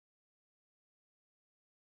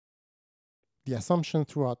The assumption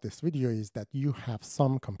throughout this video is that you have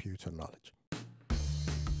some computer knowledge.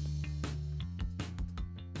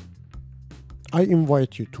 I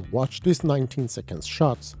invite you to watch these 19-second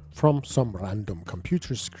shots from some random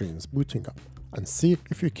computer screens booting up and see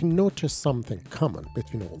if you can notice something common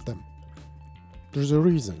between all of them. There's a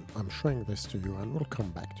reason I'm showing this to you and we'll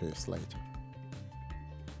come back to this later.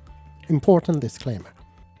 Important disclaimer.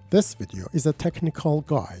 This video is a technical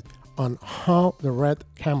guide on how the Red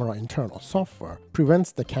camera internal software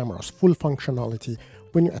prevents the camera's full functionality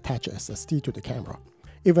when you attach a SSD to the camera,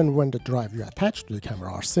 even when the drive you attach to the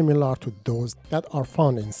camera are similar to those that are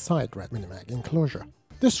found inside Red Minimag enclosure.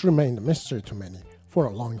 This remained a mystery to many for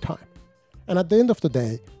a long time. And at the end of the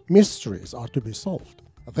day, mysteries are to be solved.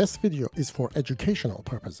 This video is for educational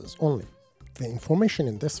purposes only. The information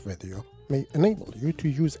in this video may enable you to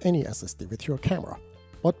use any SSD with your camera,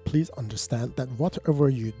 but please understand that whatever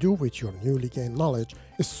you do with your newly gained knowledge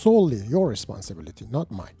is solely your responsibility,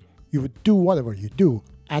 not mine. You would do whatever you do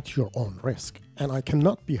at your own risk, and I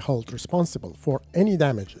cannot be held responsible for any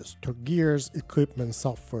damages to gears, equipment,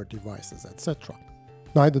 software, devices, etc.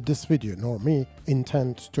 Neither this video nor me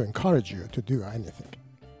intend to encourage you to do anything.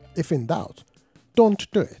 If in doubt,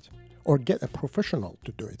 don't do it, or get a professional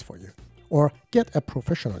to do it for you, or get a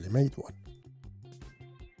professionally made one.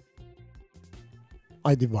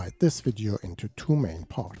 I divide this video into two main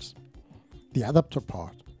parts, the adapter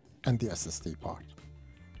part and the SSD part.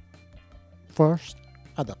 First,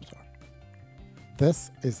 adapter. This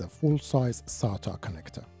is a full-size SATA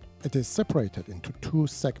connector. It is separated into two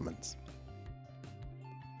segments.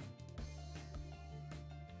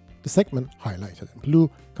 The segment highlighted in blue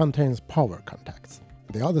contains power contacts.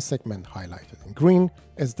 The other segment highlighted in green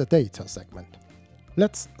is the data segment.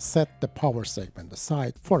 Let's set the power segment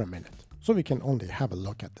aside for a minute, so we can only have a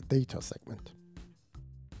look at the data segment.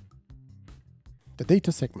 The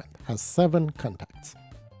data segment has 7 contacts.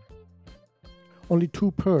 Only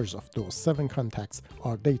 2 pairs of those 7 contacts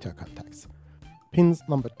are data contacts, pins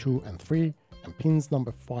number 2 and 3 and pins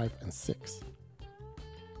number 5 and 6.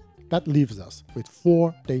 That leaves us with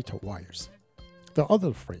 4 data wires. The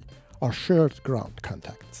other 3 are shared ground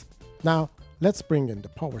contacts. Now let's bring in the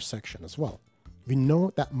power section as well. We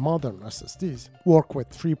know that modern SSDs work with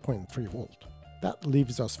 3.3 volt. That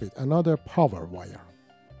leaves us with another power wire.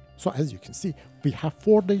 So as you can see, we have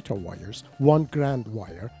 4 data wires, 1 ground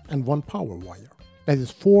wire and 1 power wire. That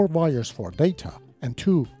is 4 wires for data and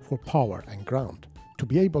 2 for power and ground. To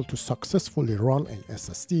be able to successfully run a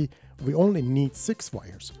SSD, we only need 6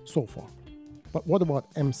 wires so far. But what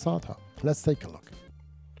about mSATA? Let's take a look.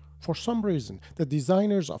 For some reason, the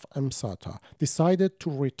designers of mSATA decided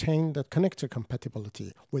to retain the connector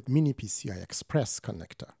compatibility with Mini PCI Express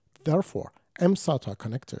connector. Therefore, mSATA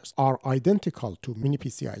connectors are identical to Mini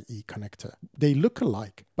PCIe connector. They look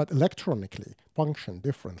alike, but electronically function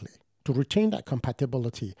differently. To retain that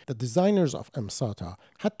compatibility, the designers of mSATA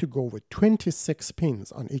had to go with 26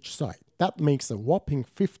 pins on each side. That makes a whopping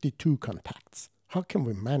 52 contacts. How can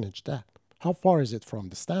we manage that? How far is it from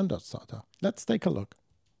the standard SATA? Let's take a look.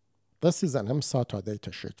 This is an mSATA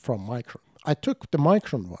datasheet from Micron. I took the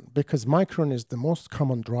Micron one because Micron is the most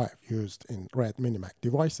common drive used in Red Minimag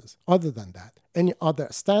devices. Other than that, any other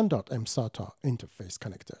standard mSATA interface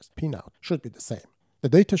connectors, pinout, should be the same. The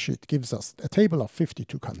datasheet gives us a table of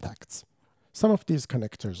 52 contacts. Some of these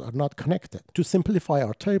connectors are not connected. To simplify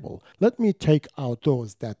our table, let me take out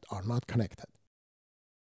those that are not connected.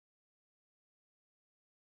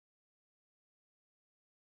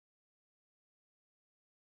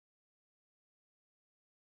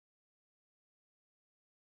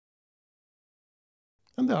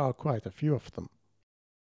 And there are quite a few of them.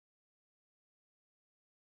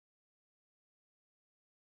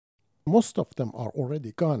 Most of them are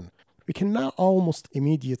already gone. We can now almost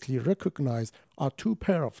immediately recognize our 2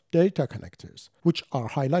 pair of data connectors, which are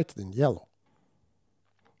highlighted in yellow.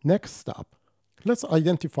 Next up, let's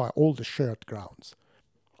identify all the shared grounds.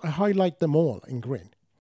 I highlight them all in green.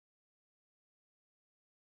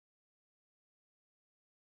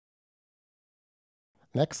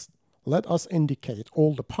 Next, let us indicate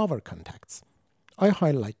all the power contacts. I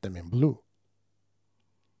highlight them in blue.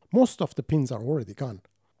 Most of the pins are already gone.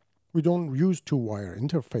 We don't use 2-wire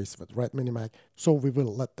interface with Red Minimag, so we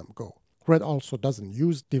will let them go. Red also doesn't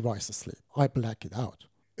use device sleep. I black it out.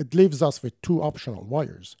 It leaves us with 2 optional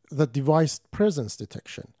wires, the device presence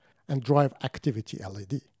detection and drive activity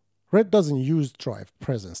LED. Red doesn't use drive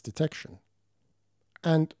presence detection.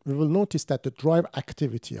 And we will notice that the drive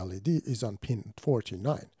activity LED is on pin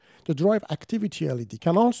 49. The drive activity LED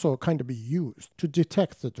can also kind of be used to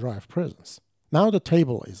detect the drive presence. Now the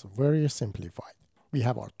table is very simplified. We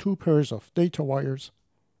have our 2 pairs of data wires.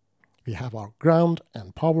 We have our ground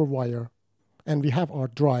and power wire, and we have our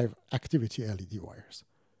drive activity LED wires.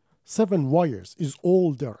 7 wires is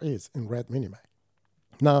all there is in Red Minimac.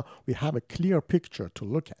 Now we have a clear picture to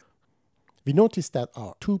look at. We notice that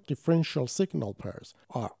our 2 differential signal pairs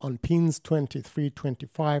are on pins 23,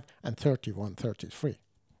 25 and 31, 33.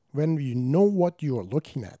 When you know what you are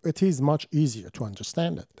looking at, it is much easier to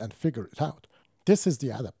understand it and figure it out. This is the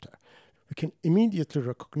adapter. We can immediately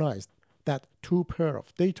recognize that 2 pair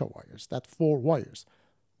of data wires, that 4 wires,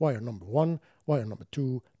 wire number 1, wire number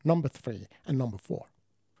 2, number 3, and number 4.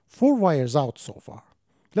 4 wires out so far.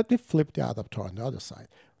 Let me flip the adapter on the other side.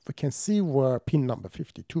 We can see where pin number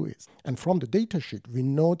 52 is. And from the datasheet, we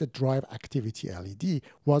know the drive activity LED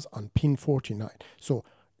was on pin 49. So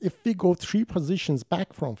if we go 3 positions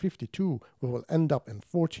back from 52, we will end up in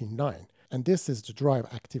 49. And this is the drive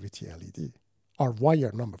activity LED. Our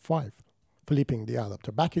wire number 5. Flipping the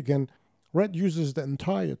adapter back again, Red uses the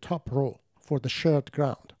entire top row for the shared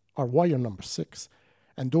ground, our wire number 6.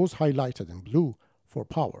 And those highlighted in blue for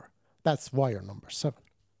power, that's wire number 7.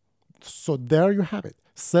 So there you have it,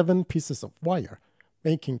 7 pieces of wire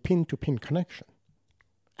making pin-to-pin connection.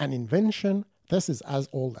 An invention, this is as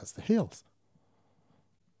old as the hills.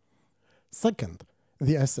 Second,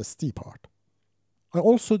 the SSD part. I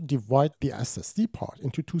also divide the SSD part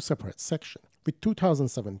into 2 separate sections, with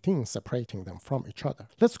 2017 separating them from each other.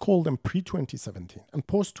 Let's call them pre-2017 and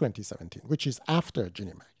post-2017, which is after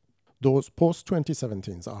Jinni.Tech. Those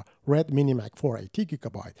post-2017s are Red Minimac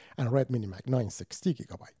 480GB and Red Minimac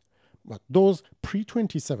 960GB. But those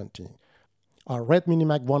pre-2017 are Red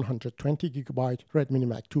Minimac 120GB, Red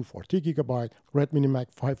Minimac 240GB, Red Minimac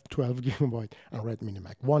 512GB, and Red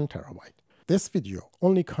Minimac 1TB. This video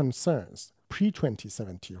only concerns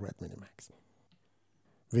pre-2017 Red Minimacs.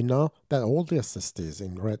 We know that all the SSDs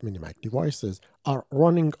in Red Minimac devices are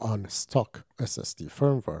running on stock SSD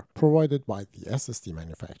firmware provided by the SSD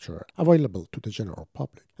manufacturer available to the general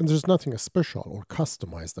public, and there's nothing special or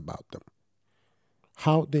customized about them.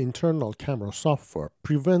 How the internal camera software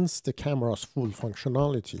prevents the camera's full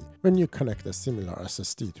functionality when you connect a similar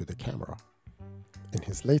SSD to the camera. In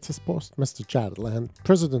his latest post, Mr. Jared Land,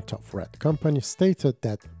 president of Red Company, stated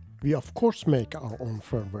that we of course make our own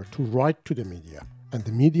firmware to write to the media, and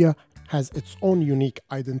the media has its own unique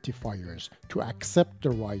identifiers to accept the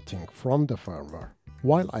writing from the firmware.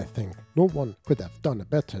 While I think no one could have done a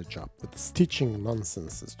better job with stitching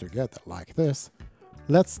nonsenses together like this,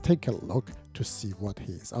 let's take a look to see what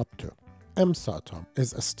he is up to. mSATA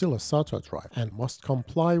is still a SATA drive and must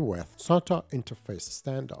comply with SATA interface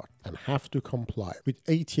standard and have to comply with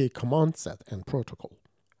ATA command set and protocol.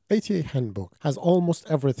 ATA Handbook has almost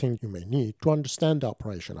everything you may need to understand the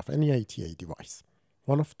operation of any ATA device.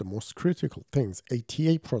 One of the most critical things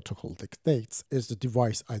ATA protocol dictates is the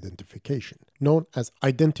device identification, known as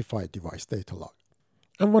Identified Device Data Log.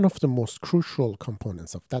 And one of the most crucial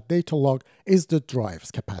components of that data log is the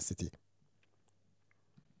drive's capacity.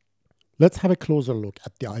 Let's have a closer look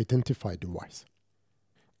at the identified device.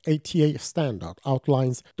 ATA standard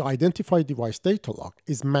outlines the Identified Device Data Log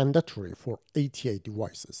is mandatory for ATA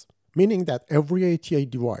devices, meaning that every ATA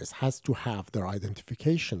device has to have their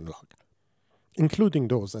identification log, including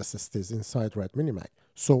those SSDs inside Red Minimac.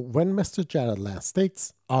 So when Mr. Jared Land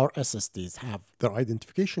states our SSDs have their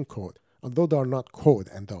identification code, although they are not code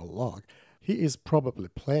and they are log, he is probably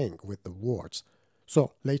playing with the words.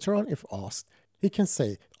 So later on, if asked, he can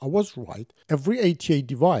say, I was right, every ATA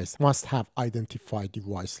device must have identified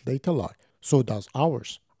device data log, so does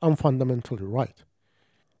ours. I'm fundamentally right.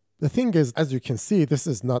 The thing is, as you can see, this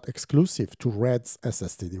is not exclusive to Red's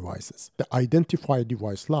SSD devices. The identified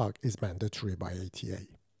device log is mandatory by ATA.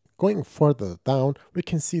 Going further down, we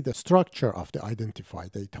can see the structure of the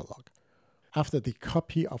identified data log. After the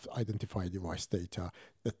copy of identified device data,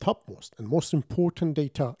 the topmost and most important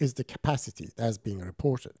data is the capacity that is being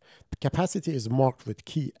reported. The capacity is marked with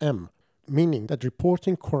key M, meaning that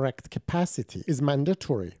reporting correct capacity is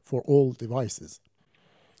mandatory for all devices.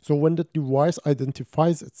 So when the device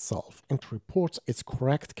identifies itself and reports its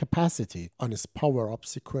correct capacity on its power-up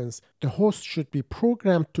sequence, the host should be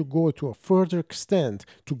programmed to go to a further extent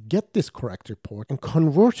to get this correct report and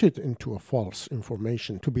convert it into a false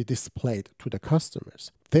information to be displayed to the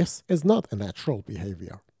customers. This is not a natural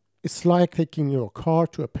behavior. It's like taking your car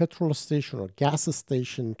to a petrol station or gas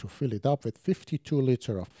station to fill it up with 52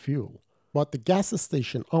 liters of fuel. But the gas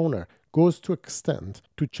station owner goes to extent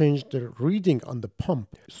to change the reading on the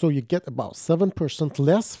pump so you get about 7%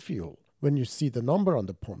 less fuel when you see the number on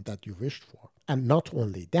the pump that you wished for. And not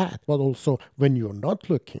only that, but also when you're not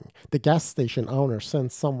looking, the gas station owner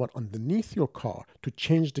sends someone underneath your car to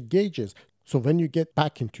change the gauges So when you get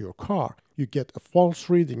back into your car, you get a false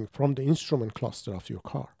reading from the instrument cluster of your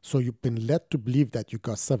car. So you've been led to believe that you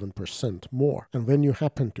got 7% more. And when you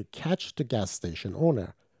happen to catch the gas station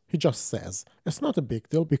owner, he just says, it's not a big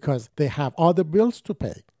deal because they have other bills to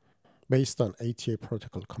pay. Based on ATA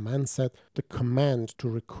protocol command set, the command to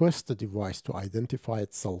request the device to identify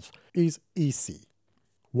itself is EC.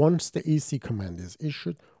 Once the EC command is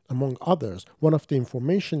issued, among others, one of the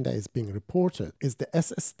information that is being reported is the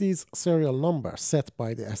SSD's serial number set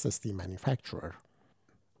by the SSD manufacturer.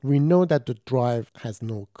 We know that the drive has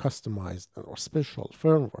no customized or special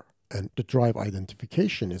firmware, and the drive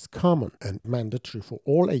identification is common and mandatory for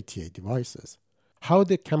all ATA devices. How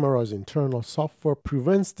the camera's internal software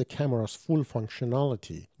prevents the camera's full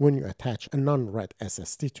functionality when you attach a non-read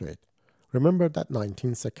SSD to it. Remember that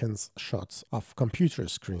 19 seconds shots of computer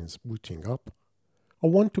screens booting up? I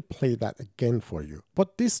want to play that again for you,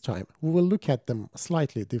 but this time we will look at them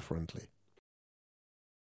slightly differently.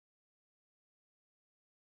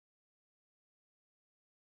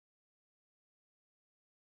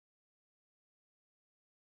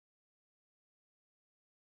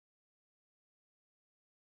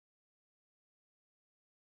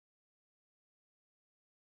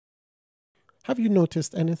 Have you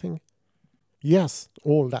noticed anything? Yes,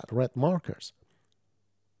 all that red markers.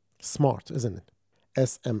 Smart, isn't it?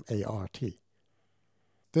 S-M-A-R-T.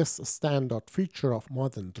 This standard feature of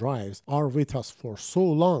modern drives are with us for so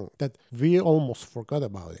long that we almost forgot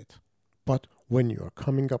about it. But when you are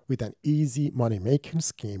coming up with an easy money-making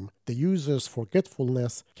scheme, the user's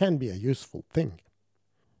forgetfulness can be a useful thing.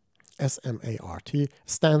 SMART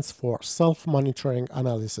stands for Self-Monitoring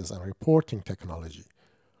Analysis and Reporting Technology,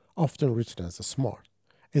 often written as a SMART.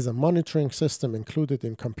 Is a monitoring system included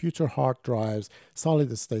in computer hard drives,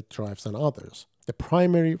 solid-state drives, and others. The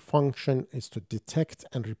primary function is to detect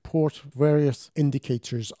and report various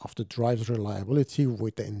indicators of the drive's reliability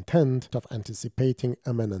with the intent of anticipating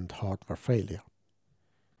imminent hardware failure.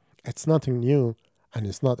 It's nothing new, and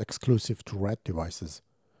it's not exclusive to RAID devices.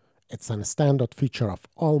 It's a standard feature of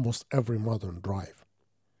almost every modern drive.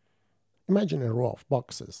 Imagine a row of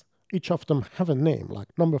boxes. Each of them have a name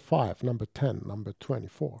like number 5, number 10, number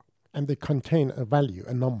 24, and they contain a value,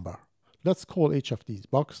 a number. Let's call each of these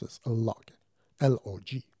boxes a log,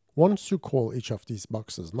 L-O-G. Once you call each of these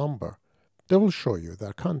boxes number, they will show you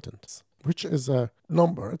their contents, which is a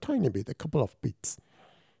number, a tiny bit, a couple of bits.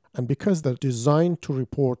 And because they're designed to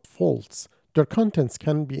report faults, their contents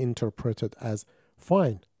can be interpreted as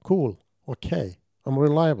fine, cool, okay, I'm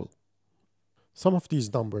reliable. Some of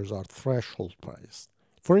these numbers are threshold priced.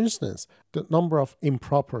 For instance, the number of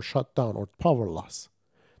improper shutdown or power loss,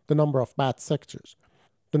 the number of bad sectors,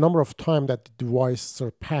 the number of time that the device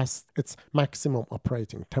surpassed its maximum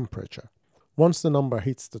operating temperature. Once the number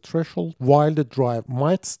hits the threshold, while the drive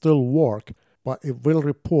might still work, but it will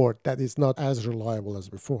report that it's not as reliable as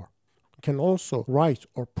before. You can also write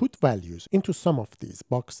or put values into some of these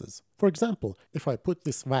boxes. For example, if I put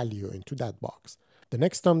this value into that box, the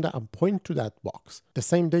next time that I point to that box, the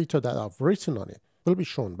same data that I've written on it will be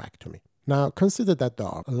shown back to me. Now consider that there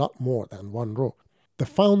are a lot more than one row. The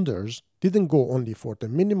founders didn't go only for the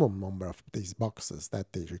minimum number of these boxes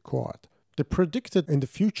that they required. They predicted in the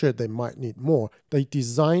future they might need more. They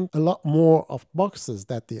designed a lot more of boxes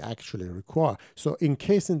that they actually require. So in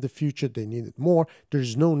case in the future they needed more,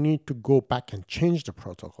 there's no need to go back and change the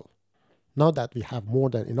protocol. Now that we have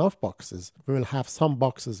more than enough boxes, we will have some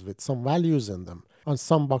boxes with some values in them, and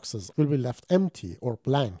some boxes will be left empty or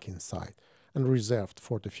blank inside and reserved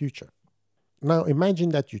for the future. Now imagine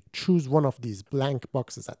that you choose one of these blank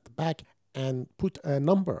boxes at the back and put a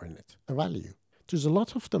number in it, a value. There's a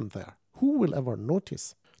lot of them there. Who will ever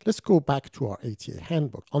notice? Let's go back to our ATA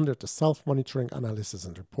handbook under the Self-Monitoring Analysis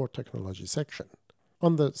and Report Technology section.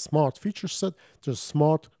 On the Smart Feature Set, there's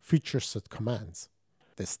Smart Feature Set commands.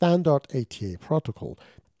 The standard ATA protocol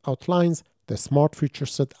outlines the Smart Feature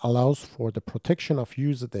Set allows for the protection of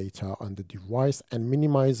user data on the device and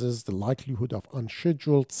minimizes the likelihood of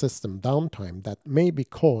unscheduled system downtime that may be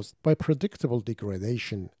caused by predictable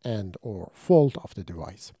degradation and/or fault of the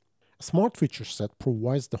device. A Smart Feature Set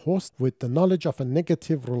provides the host with the knowledge of a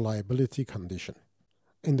negative reliability condition.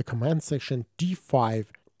 In the command section, D5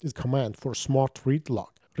 is command for Smart Read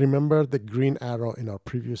Log. Remember the green arrow in our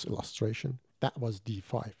previous illustration? That was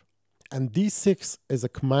D5. And D6 is a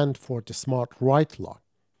command for the Smart Write Log.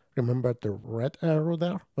 Remember the red arrow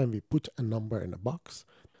there when we put a number in a box?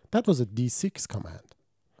 That was a D6 command.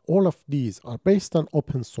 All of these are based on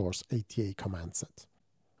open source ATA command set.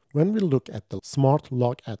 When we look at the Smart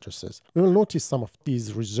Log addresses, we will notice some of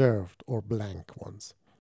these reserved or blank ones.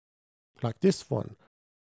 Like this one,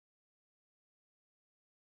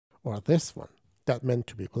 or this one that meant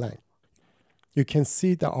to be blank. You can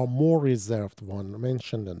see there are more reserved ones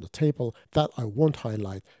mentioned in the table that I won't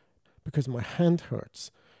highlight because my hand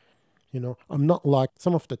hurts. I'm not like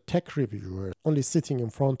some of the tech reviewers only sitting in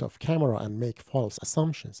front of camera and make false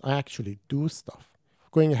assumptions. I actually do stuff.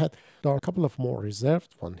 Going ahead, there are a couple of more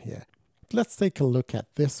reserved ones here. Let's take a look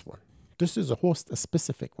at this one. This is a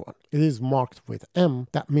host-specific one. It is marked with M.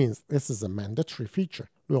 That means this is a mandatory feature.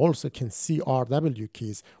 We also can see RW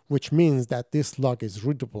keys, which means that this log is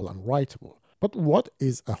readable and writable. But what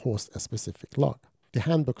is a host-specific log? The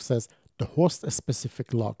handbook says the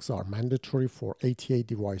host-specific logs are mandatory for 88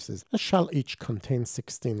 devices and shall each contain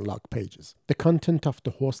 16 log pages. The content of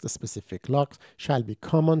the host-specific logs shall be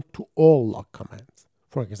common to all log commands.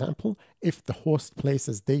 For example, if the host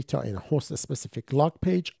places data in a host-specific log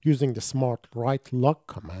page using the smart write log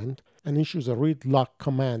command and issues a read log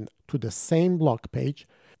command to the same log page,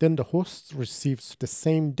 then the host receives the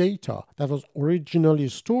same data that was originally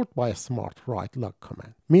stored by a smart write log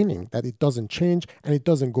command, meaning that it doesn't change and it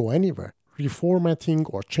doesn't go anywhere. Reformatting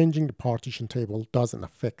or changing the partition table doesn't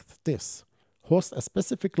affect this.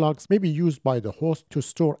 Host-specific logs may be used by the host to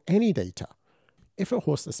store any data. If a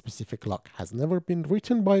host-specific log has never been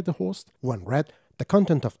written by the host, when read, the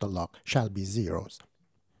content of the log shall be zeros.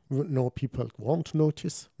 We know people won't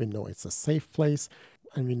notice, we know it's a safe place,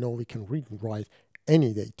 and we know we can read and write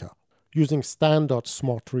any data using standard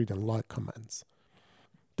smart read and log commands.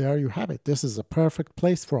 There you have it. This is a perfect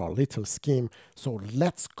place for our little scheme, so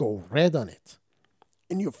let's go red on it.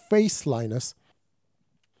 In your face, Linus.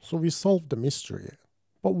 So we solved the mystery,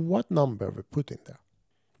 but what number we put in there?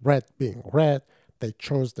 Red being red, they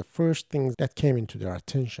chose the first thing that came into their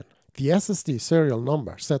attention, the SSD serial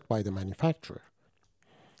number set by the manufacturer.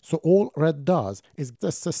 So all red does is the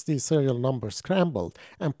SSD serial number scrambled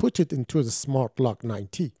and put it into the smart log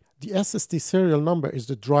 90. The SSD serial number is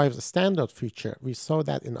the drive's standard feature. We saw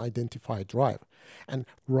that in identify drive. And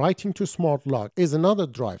writing to smart log is another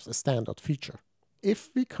drive's standard feature. If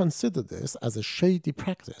we consider this as a shady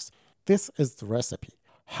practice, this is the recipe.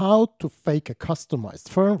 How to fake a customized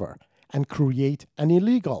firmware and create an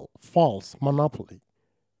illegal false monopoly.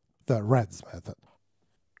 The REDS method.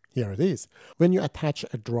 Here it is. When you attach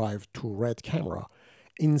a drive to RED camera,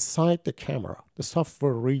 inside the camera, the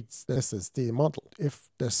software reads the SSD model. If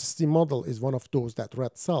the SSD model is one of those that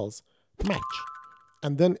RED sells, match.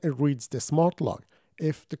 And then it reads the smart log.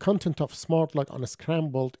 If the content of smart log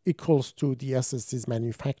unscrambled equals to the SSD's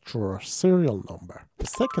manufacturer serial number, the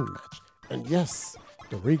second match. And yes,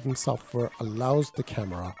 the reading software allows the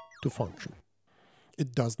camera to function.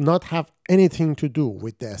 It does not have anything to do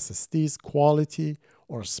with the SSD's quality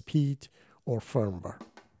or speed or firmware.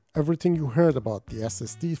 Everything you heard about the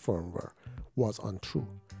SSD firmware was untrue.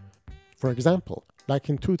 For example, like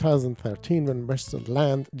in 2013 when Mr.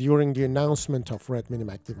 Land, during the announcement of Red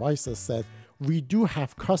Minimac devices, said, "We do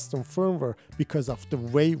have custom firmware because of the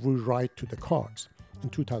way we write to the cards." In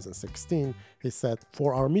 2016, he said,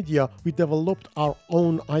 "For our media, we developed our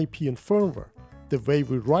own IP and firmware. The way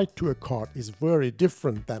we write to a card is very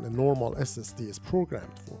different than a normal SSD is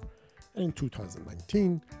programmed for." And in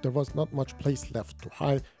 2019, there was not much place left to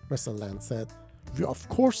hide. Mr. Land said, "We of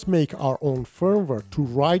course make our own firmware to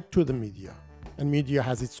write to the media. And media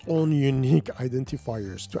has its own unique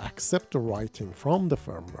identifiers to accept the writing from the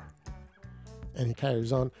firmware." And he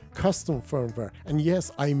carries on, "Custom firmware, and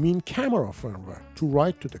yes, I mean camera firmware, to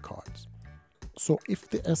write to the cards." So if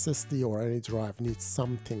the SSD or any drive needs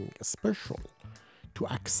something special to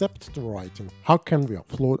accept the writing, how can we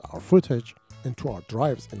upload our footage into our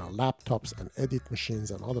drives in our laptops and edit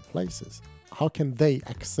machines and other places? How can they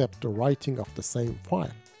accept the writing of the same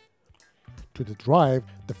file? To the drive,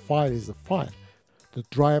 the file is a file. The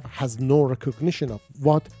drive has no recognition of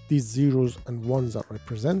what these zeros and ones are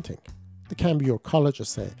representing. They can be your college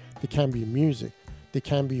essay, they can be music, they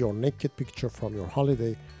can be your naked picture from your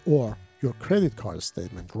holiday, or your credit card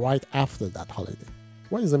statement right after that holiday.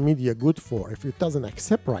 What is the media good for if it doesn't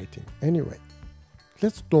accept writing anyway?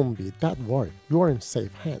 Let's don't be that worried. You are in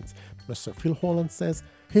safe hands. Mr. Phil Holland says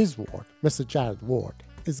his word, Mr. Jared Ward,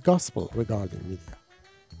 is gospel regarding media.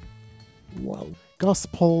 Well,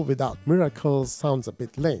 gospel without miracles sounds a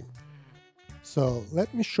bit lame. So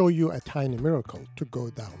let me show you a tiny miracle to go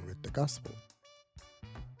down with the gospel.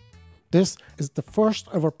 This is the first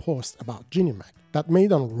ever post about Jinni.Tech that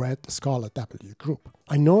made on Red Scarlet W group.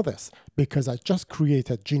 I know this because I just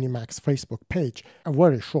created Jinni.Tech's Facebook page a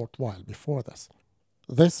very short while before this.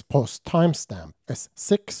 This post timestamp is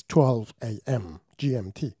 6:12 a.m.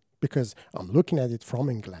 GMT because I'm looking at it from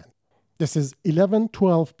England. This is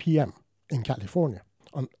 11:12 p.m. in California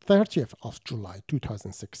on 30th of July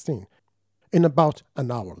 2016. In about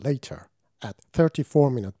an hour later, at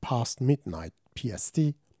 34 minutes past midnight PST,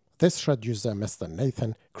 this thread user Mr.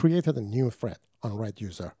 Nathan created a new thread on Red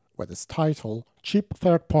user with its title Cheap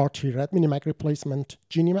Third-Party Red Minimac Replacement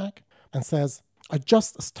Jinni.Tech and says, I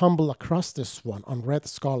just stumbled across this one on Red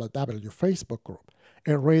Scholar W Facebook group.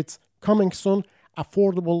 It reads, coming soon,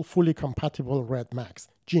 affordable, fully compatible Red Macs,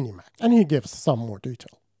 Jinni.Tech. And he gives some more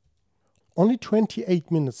detail. Only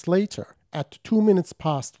 28 minutes later, at 2 minutes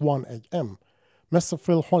past 1 a.m., Mr.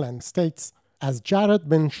 Phil Holland states, as Jared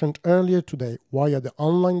mentioned earlier today via the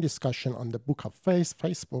online discussion on the Book of Face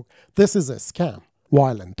Facebook, this is a scam,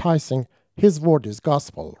 while enticing, his word is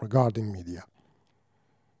gospel regarding media.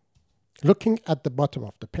 Looking at the bottom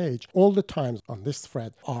of the page, all the times on this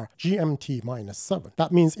thread are GMT-7.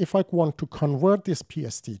 That means if I want to convert this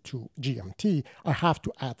PST to GMT, I have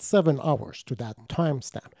to add 7 hours to that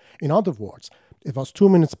timestamp. In other words, it was 2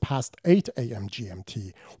 minutes past 8 a.m.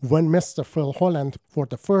 GMT when Mr. Phil Holland for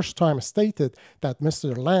the first time stated that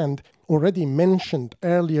Mr. Land already mentioned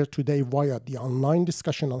earlier today via the online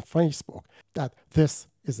discussion on Facebook that this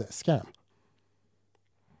is a scam.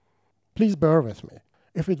 Please bear with me.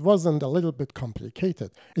 If it wasn't a little bit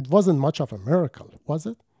complicated, it wasn't much of a miracle, was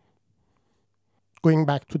it? Going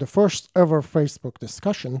back to the first ever Facebook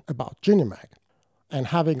discussion about Jinni.Tech and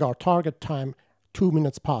having our target time 2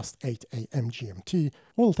 minutes past 8 a.m. GMT,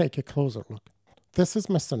 we'll take a closer look. This is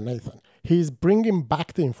Mr. Nathan. He's bringing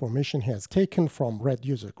back the information he has taken from Red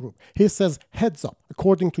user group. He says, heads up,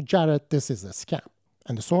 according to Jared, this is a scam.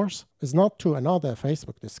 And the source is not to another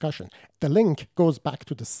Facebook discussion. The link goes back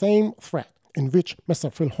to the same thread in which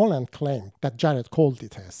Mr. Phil Holland claimed that Jared called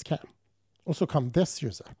it a scam. Also come this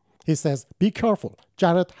user. He says, be careful,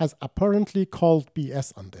 Jared has apparently called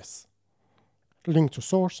BS on this. Link to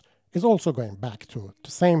source is also going back to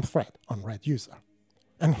the same thread on Red user.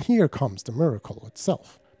 And here comes the miracle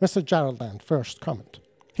itself. Mr. Jared Land first comment.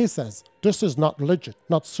 He says, this is not legit,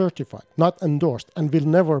 not certified, not endorsed, and will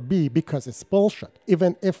never be because it's bullshit.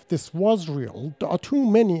 Even if this was real, there are too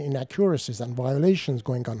many inaccuracies and violations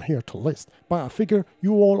going on here to list. But I figure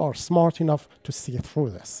you all are smart enough to see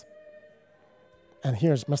through this. And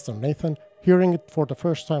here's Mr. Nathan, hearing it for the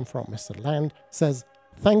first time from Mr. Land, says,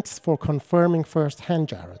 thanks for confirming firsthand,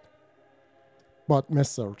 Jared. But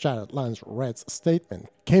Mr. Jared Land's Red's statement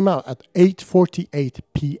came out at 8:48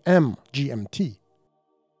 p.m. GMT.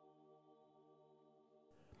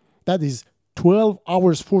 That is 12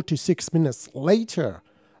 hours 46 minutes later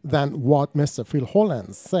than what Mr. Phil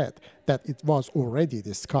Holland said that it was already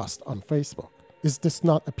discussed on Facebook. Is this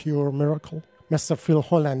not a pure miracle? Mr. Phil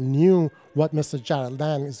Holland knew what Mr. Jared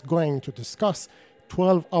Land is going to discuss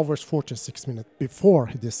 12 hours 46 minutes before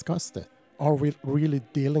he discussed it. Are we really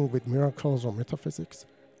dealing with miracles or metaphysics?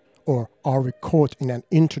 Or are we caught in an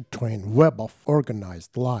intertwined web of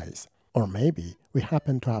organized lies? Or maybe we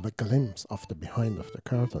happen to have a glimpse of the behind of the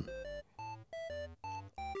curtain.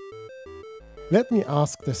 Let me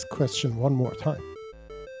ask this question one more time.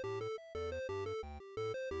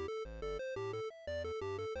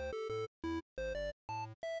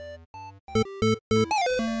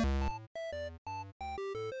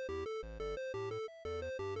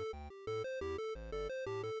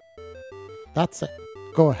 That's it.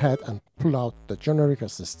 Go ahead and pull out the generic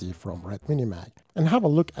SSD from Red Minimac and have a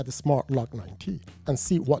look at the Smart Lock 9T and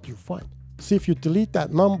see what you find. See if you delete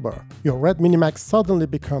that number, your Red Minimac suddenly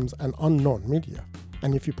becomes an unknown media.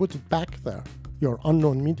 And if you put it back there, your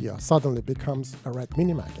unknown media suddenly becomes a Red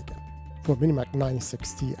Minimac again. For Minimac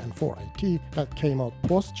 96T and 4IT that came out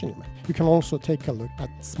post Jinni.Tech, you can also take a look at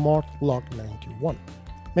Smart Lock 91.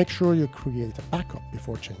 Make sure you create a backup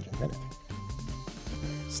before changing anything.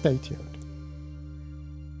 Stay tuned.